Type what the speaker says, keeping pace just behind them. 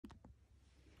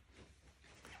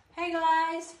Hey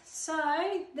guys,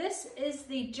 so this is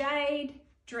the Jade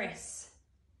dress,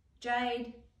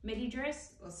 Jade midi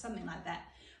dress or something like that,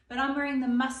 but I'm wearing the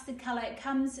mustard color. It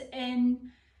comes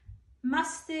in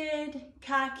mustard,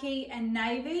 khaki and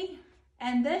navy,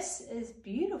 and this is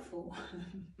beautiful.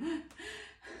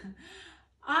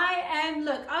 I'm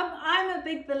a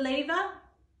big believer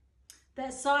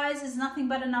that size is nothing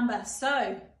but a number.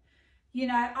 So you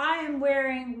know, I am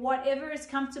wearing whatever is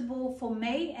comfortable for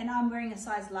me, and I'm wearing a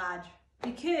size large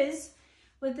because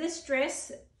with this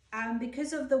dress,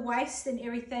 because of the waist and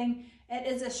everything, it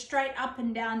is a straight up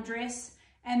and down dress.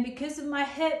 And because of my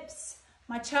hips,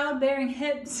 my childbearing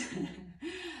hips,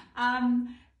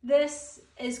 this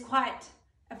is quite,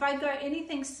 if I go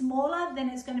anything smaller, then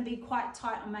it's going to be quite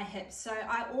tight on my hips. So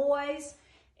I always,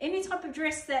 any type of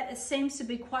dress that seems to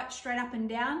be quite straight up and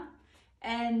down,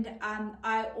 and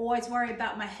I always worry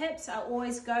about my hips. I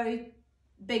always go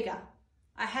bigger.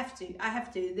 I have to.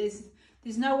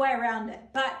 There's no way around it.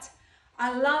 But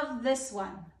I love this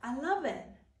one. I love it.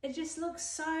 It just looks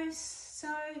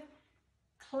so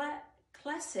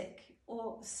classic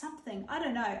or something. I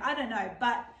don't know.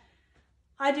 But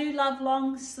I do love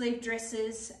long sleeve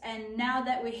dresses, and now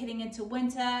that we're heading into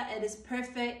winter, it is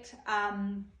perfect.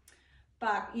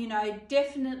 But you know,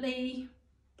 definitely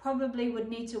probably would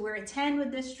need to wear a tan with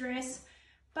this dress,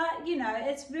 but you know,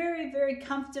 it's very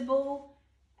comfortable.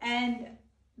 And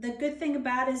the good thing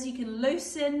about it is you can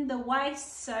loosen the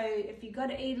waist, so if you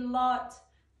got to eat a lot,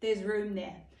 there's room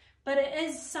there. But it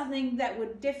is something that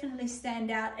would definitely stand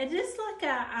out. It is like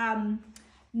a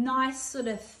nice sort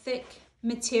of thick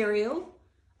material.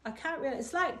 I can't really,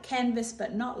 it's like canvas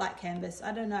but not like canvas.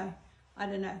 I don't know.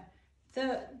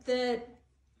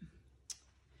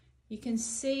 You can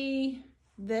see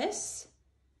this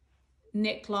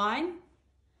neckline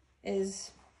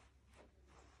is,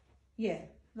 yeah,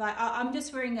 like I'm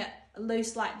just wearing it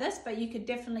loose like this, but you could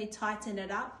definitely tighten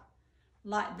it up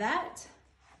like that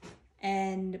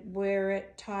and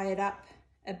tie it up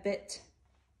a bit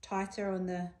tighter on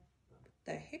the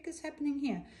heck is happening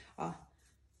here? Oh,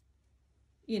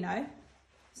 you know,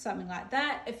 something like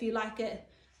that if you like it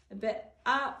a bit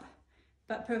up,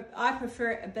 but I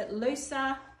prefer it a bit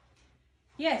looser.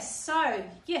 Yes, so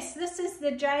yes, this is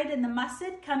the Jade in the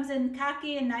mustard. Comes in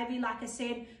khaki and navy, like I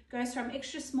said, goes from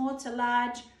extra small to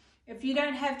large. If you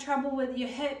don't have trouble with your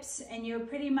hips and you're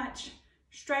pretty much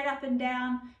straight up and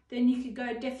down, then you could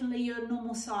go definitely your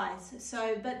normal size.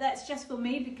 So, but that's just for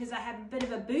me because I have a bit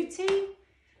of a booty.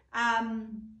 I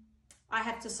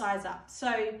have to size up.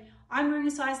 So I'm wearing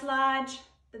a size large,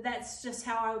 but that's just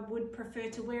how I would prefer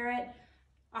to wear it.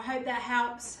 I hope that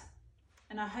helps.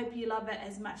 And I hope you love it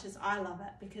as much as I love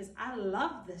it, because I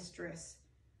love this dress.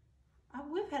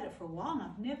 We've had it for a while and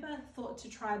I've never thought to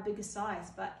try a bigger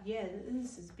size, but yeah,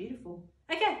 this is beautiful.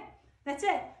 Okay, that's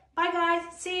it. Bye guys,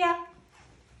 see ya.